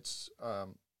sure that it's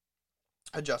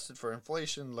adjusted for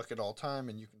inflation. Look at all time,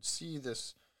 and you can see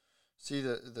this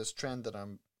trend that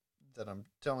I'm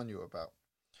telling you about.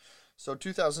 So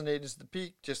 2008 is the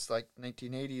peak, just like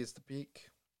 1980 is the peak,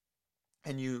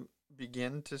 and you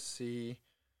begin to see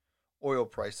oil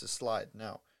prices slide.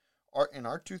 Now, in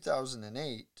our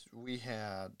 2008, we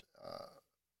had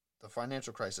the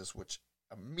financial crisis, which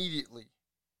immediately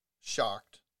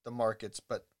shocked the markets,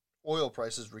 but oil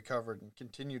prices recovered and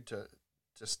continued to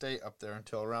stay up there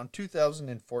until around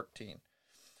 2014.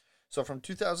 So from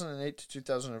 2008 to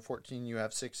 2014, you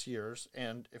have 6 years.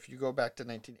 And if you go back to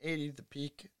 1980, the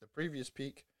previous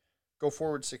peak, go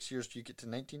forward 6 years, you get to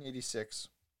 1986.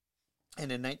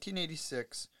 And in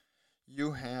 1986,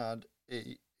 you had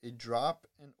a drop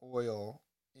in oil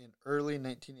in early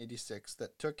 1986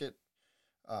 that took it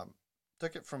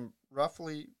from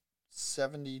roughly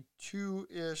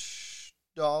 $72-ish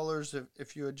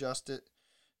if you adjust it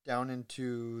down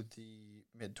into the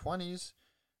mid-20s.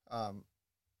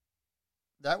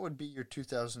 That would be your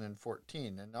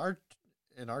 2014. And our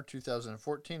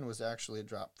 2014 was actually a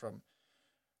drop from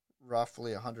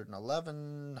roughly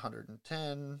 111,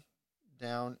 110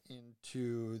 down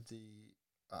into the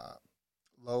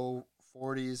low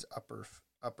 40s, upper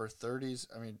 30s.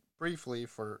 I mean, briefly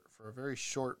for a very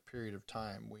short period of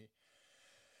time, we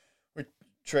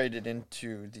traded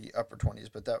into the upper 20s,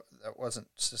 but that wasn't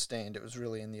sustained. It was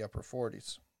really in the upper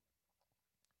 40s.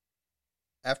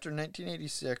 After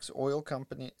 1986, oil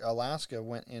company Alaska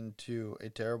went into a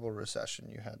terrible recession.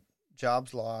 You had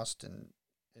jobs lost and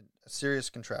a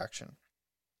serious contraction.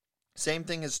 Same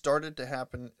thing has started to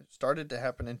happen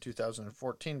in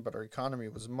 2014, but our economy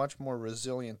was much more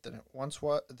resilient than it was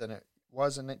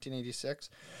in 1986.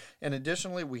 And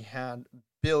additionally, we had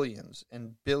billions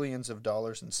and billions of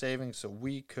dollars in savings, so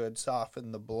we could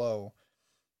soften the blow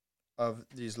of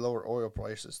these lower oil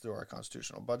prices through our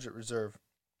constitutional budget reserve,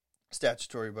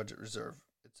 statutory budget reserve,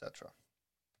 etc.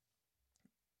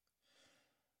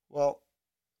 Well,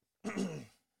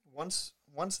 once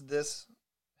this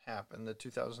happened, the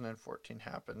 2014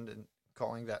 happened, and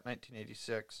calling that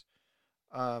 1986,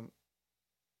 the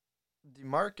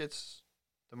markets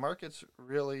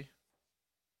really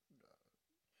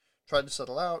tried to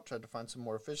settle out, tried to find some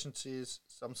more efficiencies.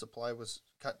 Some supply was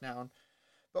cut down,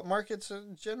 But markets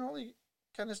generally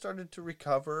kind of started to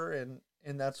recover, and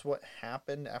that's what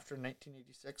happened after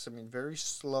 1986. I mean, very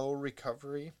slow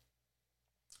recovery,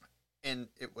 and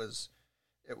it was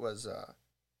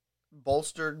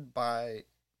bolstered by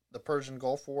the Persian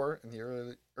Gulf War in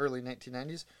the early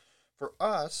 1990s. For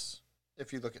us,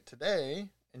 if you look at today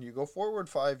and you go forward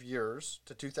 5 years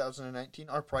to 2019,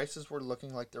 our prices were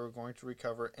looking like they were going to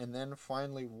recover, and then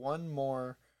finally one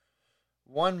more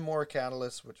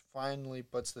catalyst, which finally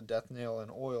puts the death nail in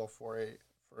oil for a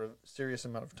serious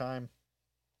amount of time.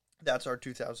 That's our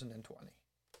 2020.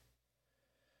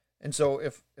 And so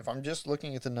if I'm just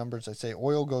looking at the numbers, I say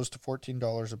oil goes to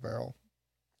 $14 a barrel.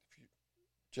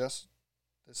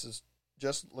 This is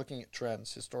just looking at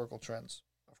trends, historical trends.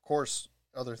 Of course,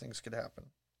 other things could happen.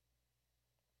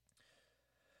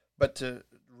 But to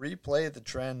replay the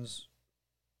trends,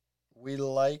 we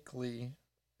likely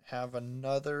have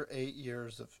another 8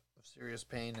 years of serious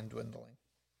pain and dwindling.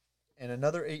 And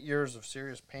another 8 years of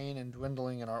serious pain and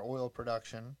dwindling in our oil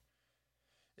production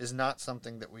is not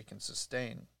something that we can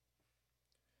sustain.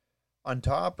 On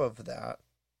top of that,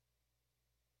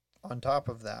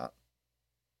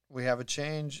 we have a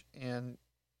change in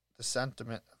the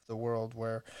sentiment of the world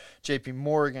where JP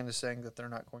Morgan is saying that they're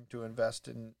not going to invest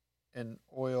in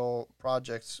oil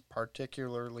projects,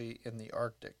 particularly in the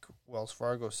Arctic. Wells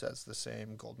Fargo says the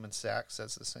same. Goldman Sachs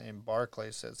says the same.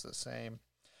 Barclays says the same.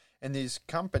 And these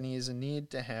companies need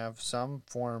to have some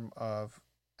form of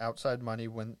outside money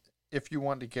if you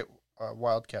want to get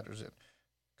wildcatters in.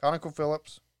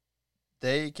 ConocoPhillips,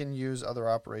 they can use other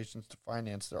operations to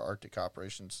finance their Arctic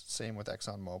operations. Same with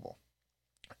ExxonMobil.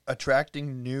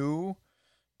 Attracting new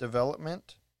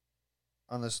development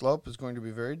on the slope is going to be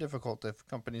very difficult if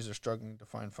companies are struggling to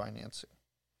find financing.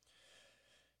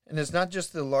 And it's not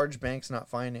just the large banks not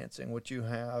financing. What you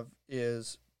have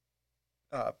is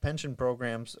pension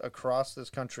programs across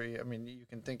this country. I mean, you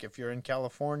can think if you're in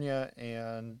California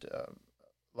and a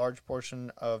large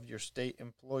portion of your state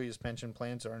employees' pension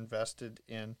plans are invested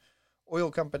in oil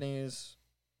companies,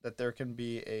 that there can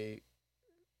be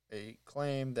a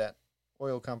claim that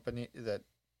that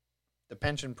the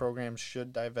pension programs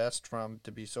should divest from,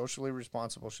 to be socially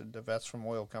responsible, should divest from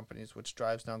oil companies, which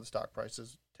drives down the stock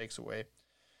prices, takes away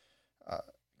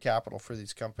capital for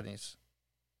these companies.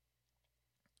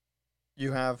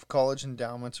 You have college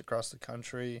endowments across the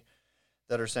country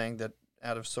that are saying that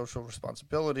out of social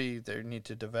responsibility, they need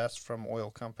to divest from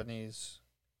oil companies.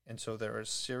 And so there is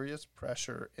serious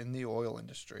pressure in the oil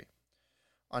industry.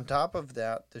 On top of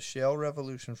that, the shale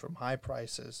revolution from high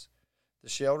prices, the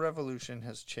shale revolution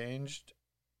has changed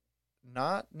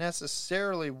not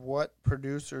necessarily what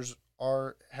producers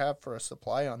have for a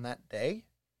supply on that day,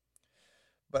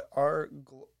 but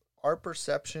our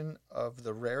perception of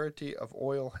the rarity of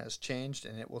oil has changed,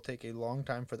 and it will take a long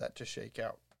time for that to shake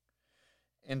out.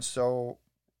 And so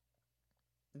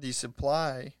the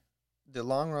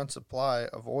long-run supply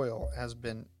of oil has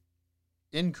been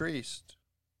increased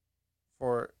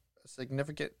for a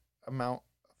significant amount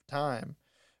of time,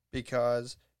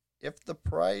 because if the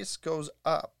price goes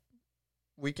up,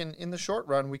 in the short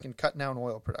run, we can cut down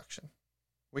oil production.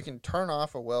 We can turn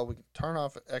off a well, we can turn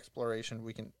off exploration,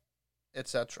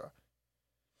 etc.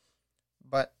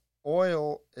 But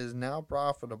oil is now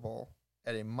profitable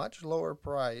at a much lower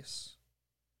price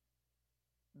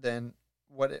than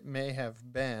what it may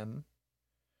have been.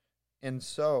 And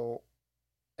so,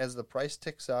 as the price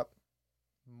ticks up,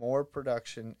 more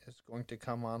production is going to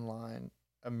come online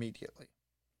immediately.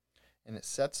 And it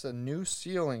sets a new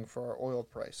ceiling for our oil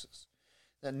prices.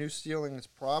 That new ceiling is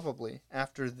probably,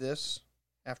 after this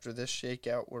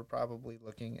shakeout, we're probably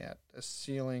looking at a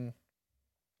ceiling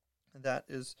that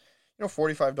is,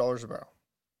 $45 a barrel.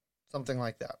 Something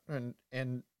like that.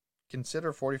 And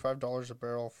consider $45 a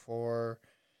barrel for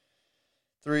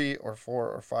 3 or 4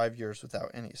 or 5 years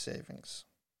without any savings.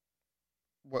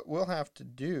 What we'll have to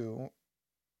do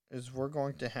is we're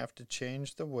going to have to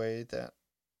change the way that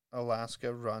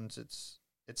Alaska runs its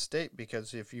state,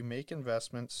 because if you make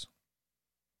investments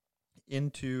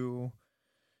into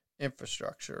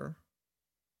infrastructure,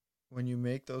 when you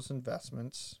make those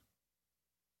investments,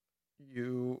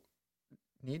 you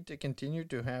need to continue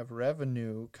to have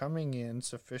revenue coming in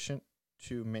sufficient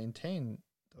to maintain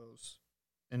those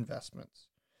investments.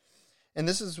 And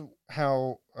this is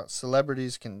how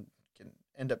celebrities can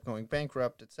end up going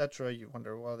bankrupt, etc. You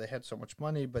wonder, well, they had so much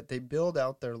money, but they build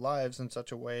out their lives in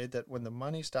such a way that when the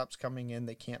money stops coming in,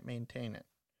 they can't maintain it.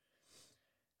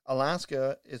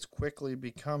 Alaska is quickly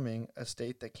becoming a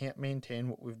state that can't maintain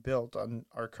what we've built on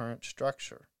our current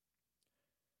structure.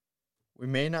 We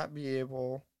may not be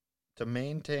able to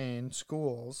maintain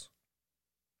schools,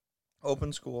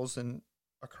 open schools, and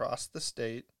across the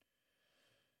state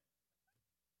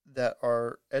that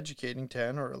are educating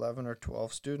 10 or 11 or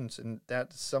 12 students. And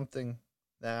that's something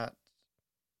that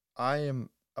I am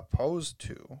opposed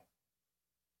to.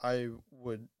 I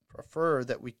would prefer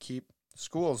that we keep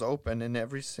schools open in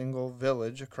every single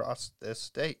village across this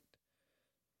state.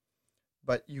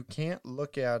 But you can't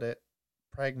look at it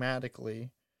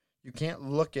pragmatically. You can't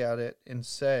look at it and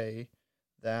say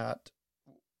that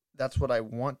that's what I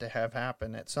want to have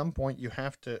happen. At some point, you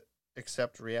have to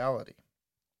accept reality.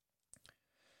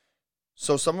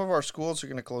 So some of our schools are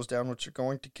going to close down, which are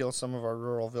going to kill some of our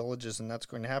rural villages, and that's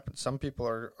going to happen. Some people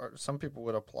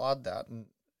would applaud that,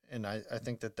 and I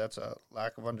think that that's a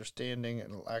lack of understanding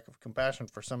and a lack of compassion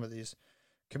for some of these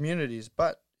communities.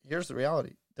 But here's the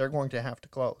reality: they're going to have to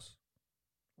close.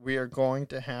 We are going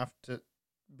to have to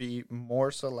be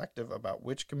more selective about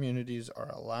which communities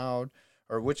are allowed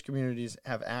or which communities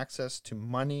have access to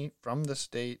money from the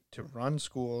state to run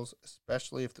schools,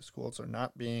 especially if the schools are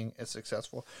not being as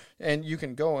successful. And you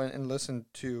can go and listen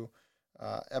to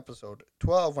episode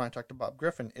 12 when I talked to Bob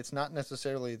Griffin. It's not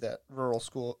necessarily that rural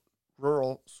school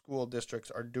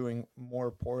districts are doing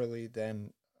more poorly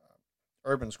than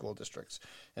urban school districts.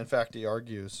 In fact, he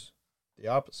argues the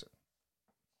opposite.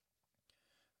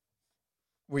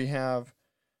 We have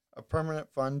a permanent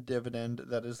fund dividend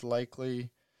that is likely,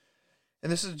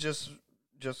 and this is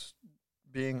just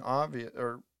being obvious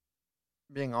or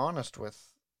being honest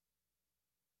with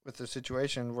the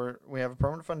situation, where we have a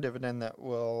permanent fund dividend that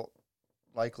will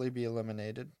likely be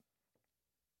eliminated,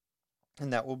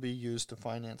 and that will be used to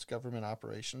finance government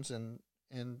operations. And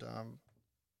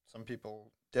some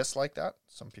people dislike that,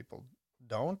 some people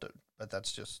don't, but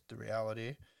that's just the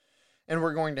reality. And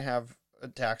we're going to have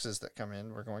taxes that come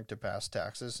in. We're going to pass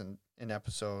taxes. And in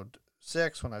episode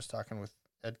 6, when I was talking with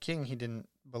Ed King, he didn't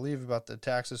believe about the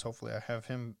taxes. Hopefully I have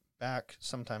him back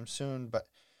sometime soon, but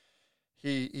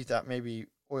he thought maybe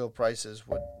oil prices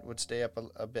would stay up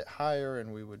a bit higher,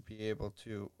 and we would be able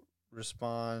to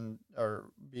respond or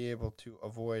be able to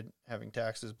avoid having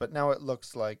taxes. But now it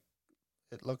looks like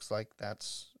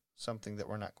that's something that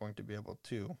we're not going to be able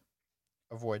to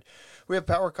avoid. We have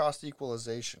power cost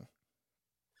equalization.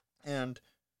 And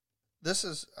this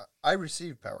is, I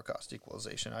receive power cost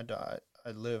equalization. I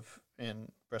live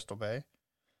in Bristol Bay.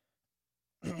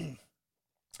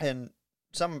 And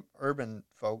some urban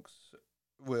folks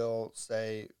will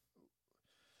say,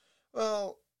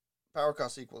 well, power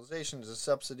cost equalization is a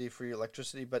subsidy for your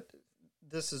electricity, but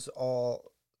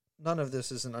none of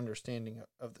this is an understanding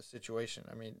of the situation.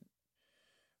 I mean,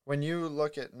 when you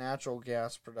look at natural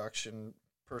gas production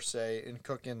per se in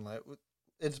Cook Inlet,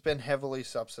 it's been heavily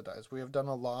subsidized. We have done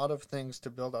a lot of things to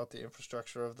build out the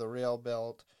infrastructure of the rail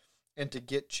belt and to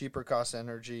get cheaper cost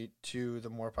energy to the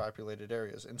more populated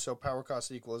areas. And so power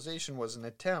cost equalization was an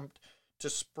attempt to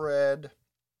spread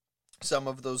some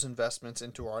of those investments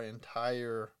into our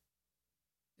entire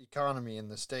economy in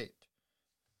the state.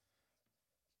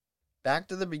 Back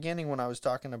to the beginning when I was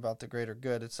talking about the greater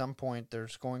good, at some point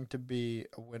there's going to be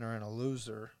a winner and a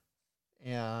loser.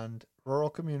 And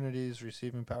rural communities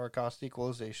receiving power cost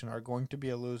equalization are going to be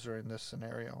a loser in this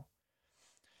scenario.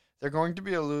 They're going to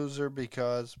be a loser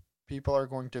because people are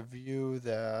going to view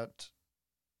that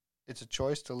it's a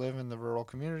choice to live in the rural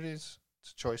communities.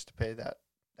 It's a choice to pay that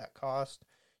cost.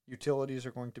 Utilities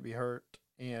are going to be hurt,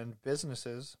 and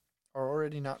businesses are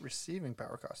already not receiving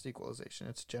power cost equalization.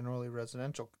 It's generally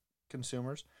residential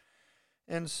consumers.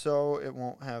 And so it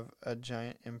won't have a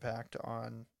giant impact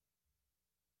on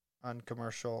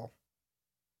commercial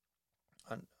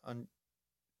on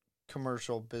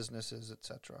commercial businesses,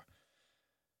 etc.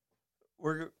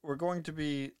 We're going to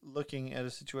be looking at a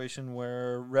situation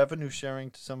where revenue sharing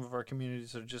to some of our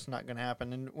communities are just not going to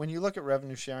happen. And when you look at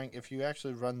revenue sharing, if you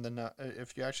actually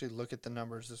look at the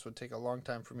numbers, this would take a long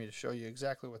time for me to show you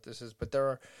exactly what this is. But there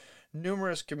are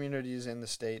numerous communities in the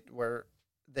state where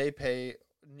they pay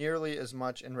nearly as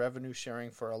much in revenue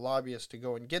sharing for a lobbyist to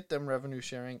go and get them revenue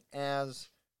sharing as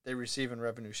they receive in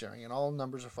revenue sharing. And all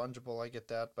numbers are fungible, I get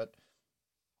that, but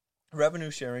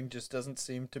revenue sharing just doesn't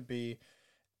seem to be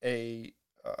a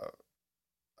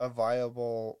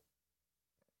viable,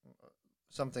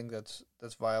 something that's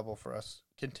viable for us.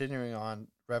 Continuing on,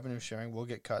 revenue sharing will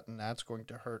get cut, and that's going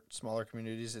to hurt smaller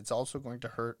communities. It's also going to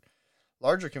hurt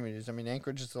larger communities. I mean,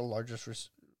 Anchorage is the largest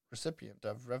recipient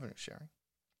of revenue sharing.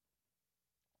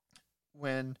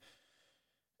 When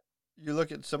you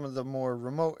look at some of the more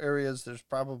remote areas, there's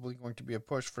probably going to be a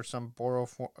push for some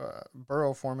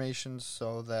borough formations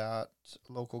so that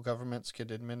local governments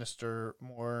could administer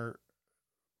more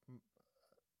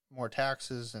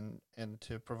taxes and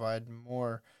to provide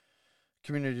more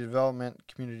community development,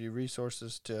 community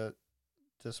resources to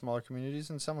to smaller communities,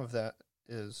 and some of that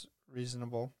is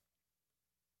reasonable.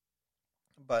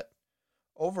 But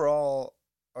overall,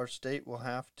 our state will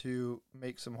have to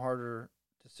make some harder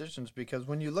decisions, because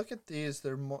when you look at these,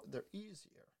 they're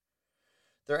easier.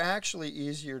 They're actually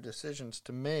easier decisions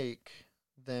to make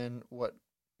than what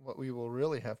we will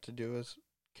really have to do is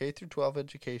K through 12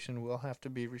 education will have to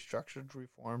be restructured,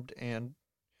 reformed, and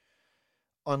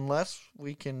unless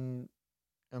we can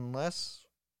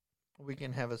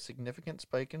have a significant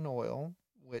spike in oil,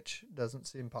 which doesn't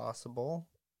seem possible,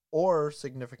 or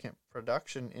significant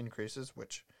production increases,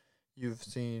 which you've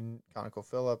seen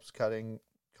ConocoPhillips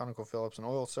and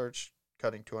Oil Search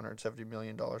cutting $270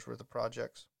 million worth of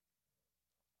projects.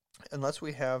 Unless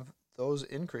we have those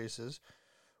increases,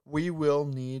 we will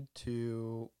need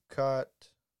to cut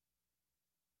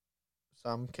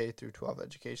some K through 12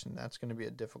 education. That's going to be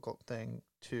a difficult thing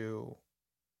to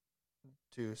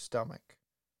stomach.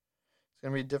 It's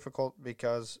going to be difficult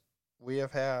because we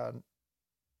have had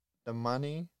the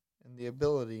money and the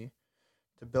ability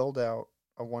to build out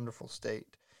a wonderful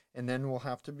state. And then we'll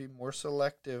have to be more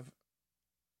selective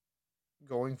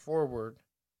going forward,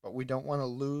 but we don't want to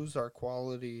lose our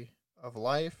quality of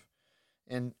life.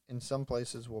 And in some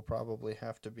places, we'll probably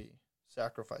have to be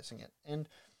sacrificing it. And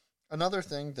another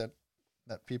thing that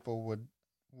people would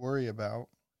worry about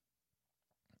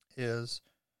is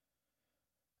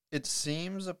it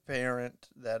seems apparent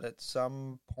that at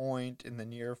some point in the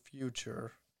near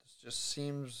future, this just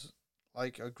seems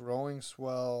like a growing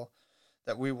swell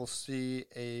that we will see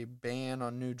a ban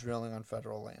on new drilling on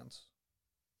federal lands.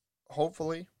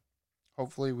 Hopefully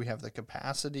we have the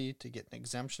capacity to get an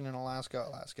exemption in Alaska.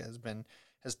 Alaska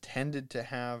has tended to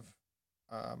have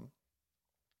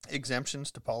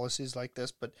exemptions to policies like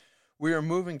this, but we are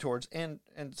moving towards and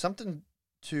something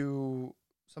to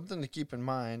keep in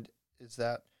mind is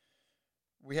that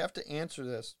we have to answer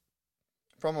this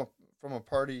from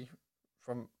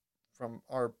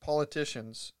our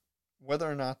politicians, whether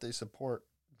or not they support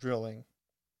drilling.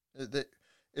 It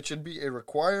should be a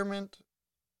requirement.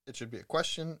 It should be a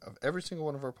question of every single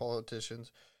one of our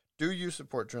politicians. Do you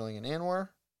support drilling in ANWR?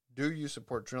 Do you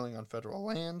support drilling on federal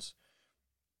lands?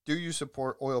 Do you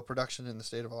support oil production in the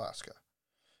state of Alaska?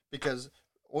 Because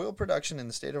oil production in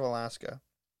the state of Alaska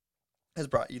has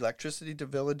brought electricity to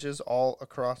villages all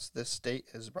across this state,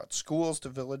 has brought schools to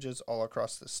villages all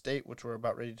across the state, which we're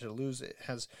about ready to lose. It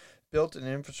has built an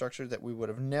infrastructure that we would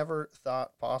have never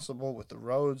thought possible with the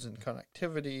roads and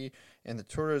connectivity and the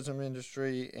tourism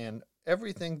industry and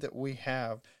everything that we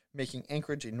have, making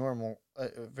Anchorage a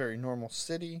very normal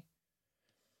city.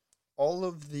 All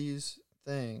of these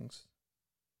things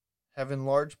have in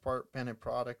large part been a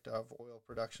product of oil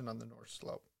production on the North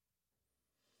Slope.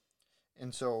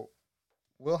 And so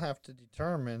we'll have to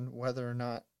determine whether or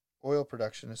not oil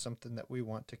production is something that we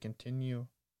want to continue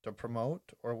to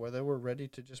promote or whether we're ready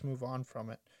to just move on from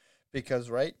it. Because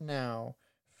right now,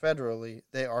 federally,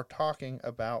 they are talking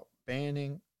about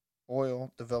banning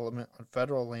oil development on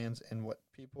federal lands, and what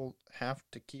people have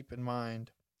to keep in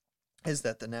mind is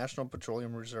that the National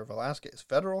Petroleum Reserve Alaska is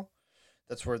federal.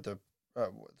 That's where the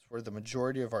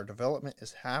majority of our development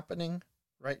is happening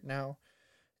right now.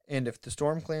 And if the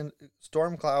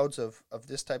storm clouds of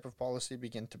this type of policy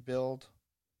begin to build,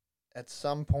 at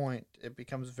some point it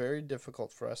becomes very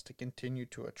difficult for us to continue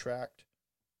to attract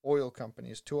oil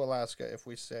companies to Alaska. If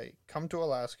we say, come to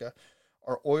Alaska,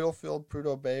 our oil-filled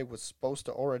Prudhoe Bay was supposed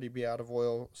to already be out of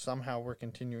oil. Somehow we're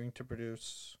continuing to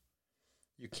produce.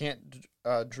 You can't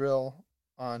drill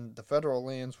on the federal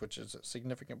lands, which is a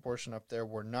significant portion up there.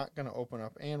 We're not going to open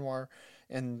up ANWR,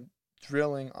 and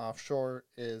drilling offshore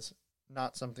is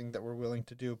not something that we're willing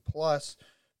to do. Plus,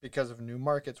 because of new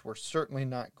markets, we're certainly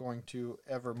not going to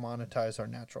ever monetize our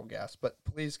natural gas. But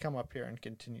please come up here and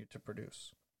continue to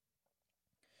produce.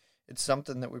 It's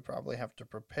something that we probably have to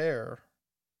prepare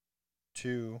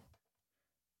to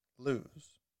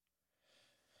lose.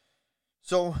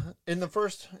 So in the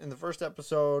first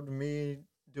episode, me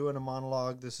doing a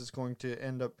monologue, this is going to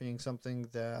end up being something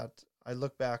that I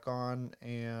look back on,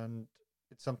 and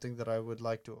it's something that I would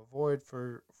like to avoid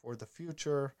for the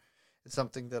future. It's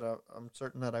something that I'm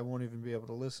certain that I won't even be able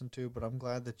to listen to, but I'm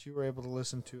glad that you were able to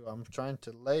listen to. I'm trying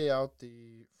to lay out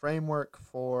the framework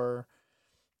for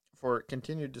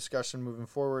continued discussion moving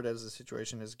forward as the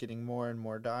situation is getting more and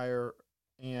more dire.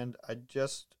 And I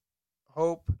just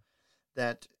hope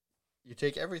that you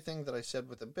take everything that I said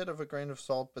with a bit of a grain of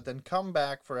salt, but then come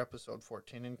back for episode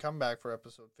 14 and come back for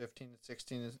episode 15 and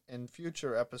 16 and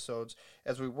future episodes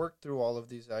as we work through all of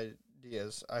these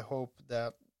ideas. I hope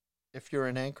that if you're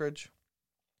in Anchorage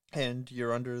and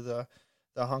you're under the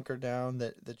hunker down,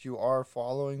 that you are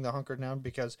following the hunker down,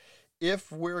 because if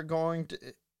we're going to,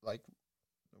 like,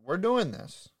 we're doing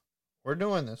this, we're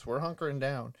hunkering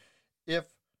down. If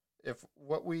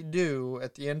what we do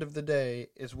at the end of the day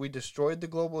is we destroyed the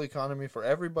global economy for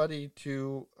everybody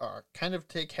to kind of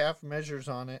take half measures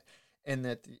on it, and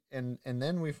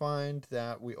then we find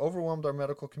that we overwhelmed our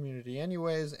medical community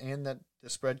anyways, and that the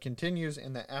spread continues,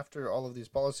 and that after all of these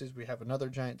policies we have another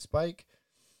giant spike,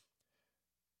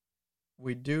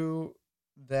 we do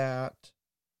that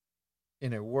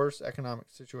in a worse economic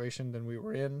situation than we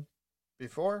were in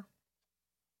before,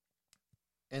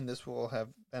 and this will have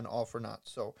been all for naught.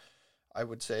 So I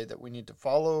would say that we need to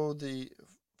follow the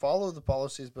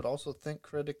policies, but also think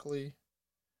critically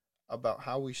about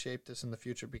how we shape this in the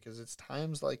future, because it's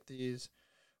times like these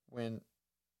when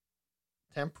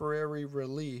temporary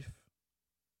relief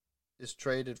is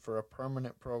traded for a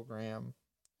permanent program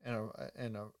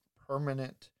and a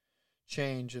permanent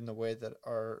change in the way that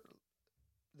our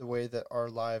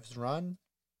lives run,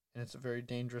 and it's a very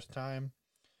dangerous time.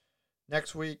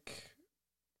 Next week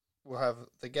we'll have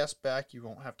the guest back. You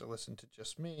won't have to listen to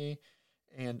just me,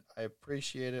 and I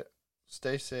appreciate it.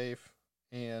 Stay safe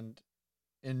and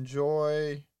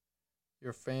enjoy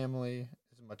your family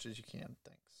as much as you can.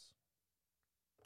 Thanks.